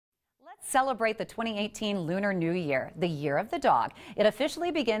Celebrate the 2018 Lunar New Year, the Year of the Dog. It officially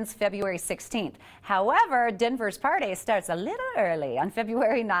begins February 16th. However, Denver's party starts a little early on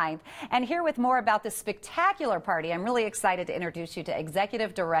February 9th. And here with more about this spectacular party, I'm really excited to introduce you to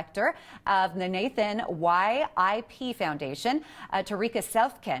Executive Director of the Nathan YIP Foundation, Tarika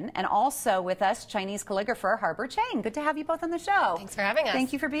Selfkin, and also with us, Chinese calligrapher Harbor Chang. Good to have you both on the show. Thanks for having us.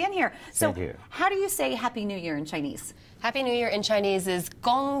 Thank you for being here. So, Thank you. How do you say Happy New Year in Chinese? Happy New Year in Chinese is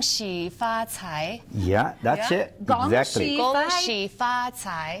恭喜发财. Yeah, that's it. Exactly. 恭喜发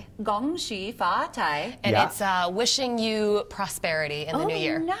财. 恭喜发财. And Yeah. it's wishing you prosperity in the new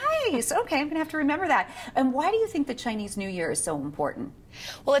year. Nice. Okay, I'm going to have to remember that. And why do you think the Chinese New Year is so important?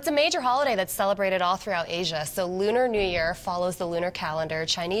 Well, it's a major holiday that's celebrated all throughout Asia. So Lunar New Year follows the lunar calendar.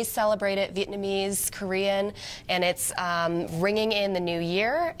 Chinese celebrate it, Vietnamese, Korean, and it's ringing in the new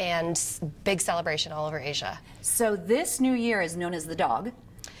year and big celebration all over Asia. So this New Year is known as the dog.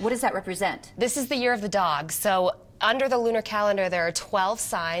 What does that represent? This is the year of the dog. So under the lunar calendar, there are 12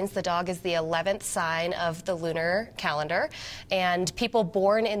 signs. The dog is the 11th sign of the lunar calendar. And people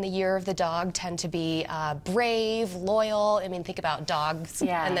born in the year of the dog tend to be brave, loyal. I mean, think about dogs,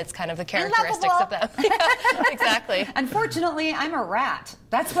 and that's kind of the characteristics of them. Yeah, exactly. Unfortunately, I'm a rat.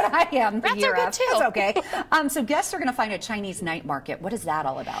 That's what I am. Rats are good, too. It's okay. So guests are going to find a Chinese night market. What is that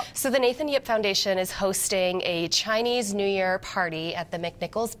all about? So the Nathan Yip Foundation is hosting a Chinese New Year party at the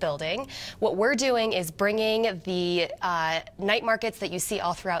MCNICHOLS building. What we're doing is bringing the night markets that you see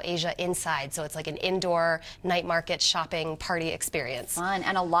all throughout Asia inside. So it's like an indoor night market shopping party experience. Fun.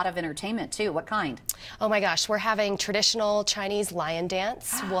 And a lot of entertainment, too. What kind? Oh, my gosh. We're having traditional Chinese lion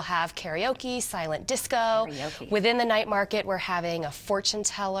dance. We'll have karaoke, silent disco. Karaoke. Within the night market, we're having a fortune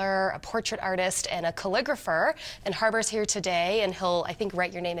teller, a portrait artist, and a calligrapher. And Harbor's here today, and he'll, I think,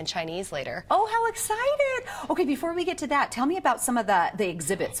 write your name in Chinese later. Oh, how excited. Okay, before we get to that, tell me about some of the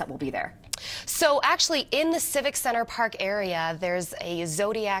exhibits that will be there. So actually, in the Civic Center Park area, there's a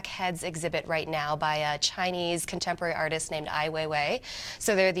zodiac heads exhibit right now by a Chinese contemporary artist named Ai Weiwei.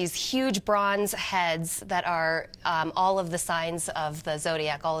 So there are these huge bronze heads that are all of the signs of the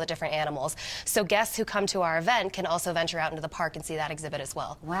zodiac, all the different animals. So guests who come to our event can also venture out into the park and see that exhibit as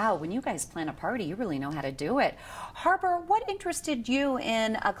well. Wow, when you guys plan a party, you really know how to do it. Harbor, what interested you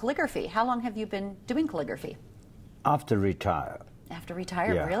in calligraphy? How long have you been doing calligraphy? After retire. After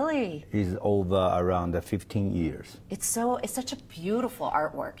retire, Yeah. really? It's over around 15 years. It's such a beautiful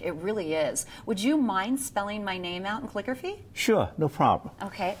artwork. It really is. Would you mind spelling my name out in calligraphy? Sure, no problem.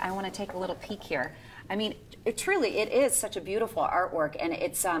 Okay, I want to take a little peek here. I mean, it is such a beautiful artwork, and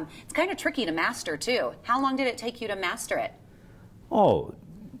it's kind of tricky to master too. How long did it take you to master it? Oh,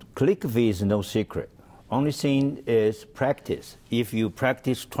 calligraphy is no secret. Only thing is practice. If you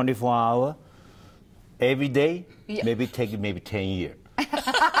practice 24 hours every day, maybe take 10 years.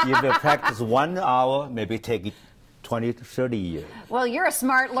 If you practice 1 hour, maybe take it 20 to 30 years. Well, you're a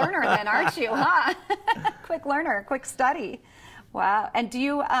smart learner then, aren't you, huh? Quick learner, quick study. Wow. And do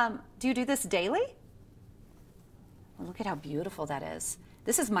you do this daily? Well, look at how beautiful that is.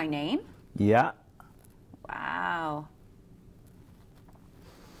 This is my name? Yeah. Wow.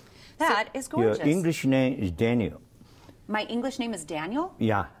 That is gorgeous. Your English name is Daniel. My English name is Daniel?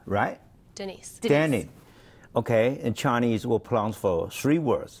 Yeah, right? Denise. Daniel. Okay, in Chinese we'll pronounce for 3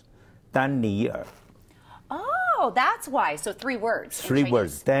 words. Dan Ni Er. Oh, that's why. So 3 words. 3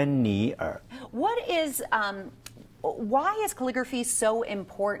 words. Dan Ni Er. Why is calligraphy so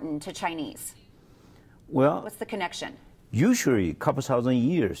important to Chinese? Well, What's the connection? usually a couple thousand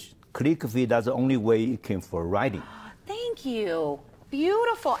years, calligraphy that's the only way it came for writing. Thank you.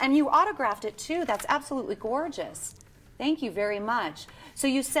 Beautiful. And you autographed it too. That's absolutely gorgeous. Thank you very much. So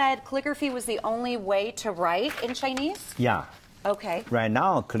you said calligraphy was the only way to write in Chinese? Yeah. Okay. Right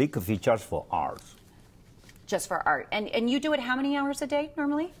now, calligraphy just for art. Just for art. And you do it how many hours a day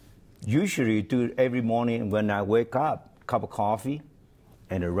normally? Usually do it every morning when I wake up, cup of coffee,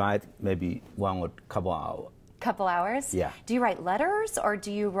 and I write maybe 1 or couple hours. Couple hours? Yeah. Do you write letters or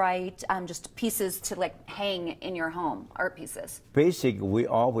do you write just pieces to like hang in your home, art pieces? Basically, we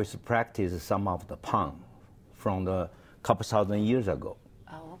always practice some of the poem from the couple thousand years ago.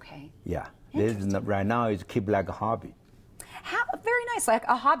 Oh, okay. Yeah. Right now, it's keep like a hobby. Very nice, like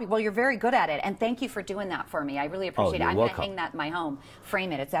a hobby. Well, you're very good at it, and thank you for doing that for me. I really appreciate it. I'm going to hang that in my home,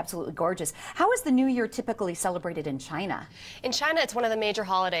 frame it. It's absolutely gorgeous. How is the New Year typically celebrated in China? In China, it's one of the major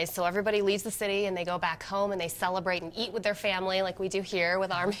holidays, so everybody leaves the city and they go back home and they celebrate and eat with their family like we do here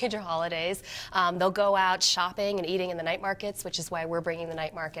with our major holidays. They'll go out shopping and eating in the night markets, which is why we're bringing the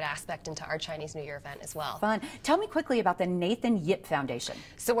night market aspect into our Chinese New Year event as well. Fun. Tell me quickly about the Nathan Yip Foundation.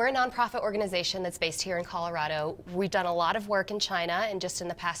 So we're a nonprofit organization that's based here in Colorado. We've done a lot of work in China China, and just in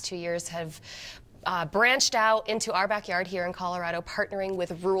the past 2 years have branched out into our backyard here in Colorado, partnering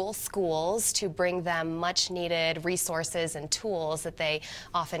with rural schools to bring them much needed resources and tools that they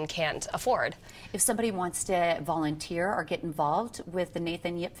often can't afford. If somebody wants to volunteer or get involved with the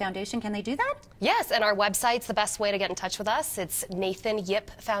Nathan Yip Foundation, can they do that? Yes, and our website's the best way to get in touch with us. It's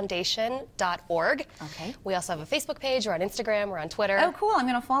nathanyipfoundation.org. Okay. We also have a Facebook page. We're on Instagram. We're on Twitter. Oh, cool. I'm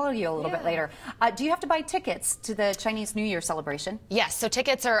going to follow you a little bit later. Do you have to buy tickets to the Chinese New Year celebration? Yes, so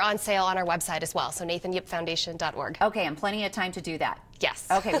tickets are on sale on our website as well. So nathanyipfoundation.org. Okay, and plenty of time to do that. Yes.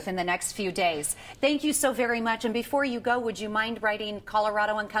 Okay, within the next few days. Thank you so very much. And before you go, would you mind writing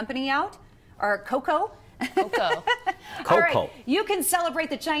Colorado and Company out? Or COCO? COCO. All right, you can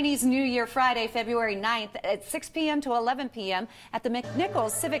celebrate the Chinese New Year Friday, February 9th at 6 p.m. to 11 p.m. at the MCNICHOLS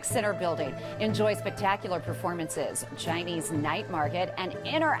Civic Center building. Enjoy spectacular performances, Chinese night market, and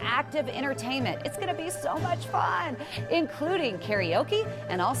interactive entertainment. It's going to be so much fun, including karaoke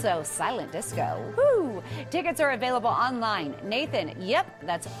and also silent disco. Woo! Tickets are available online. Nathan Yip,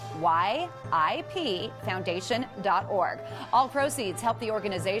 that's YIP Foundation.org. All proceeds help the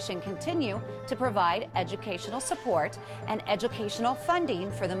organization continue to provide educational support and educational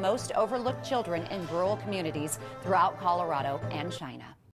funding for the most overlooked children in rural communities throughout Colorado and China.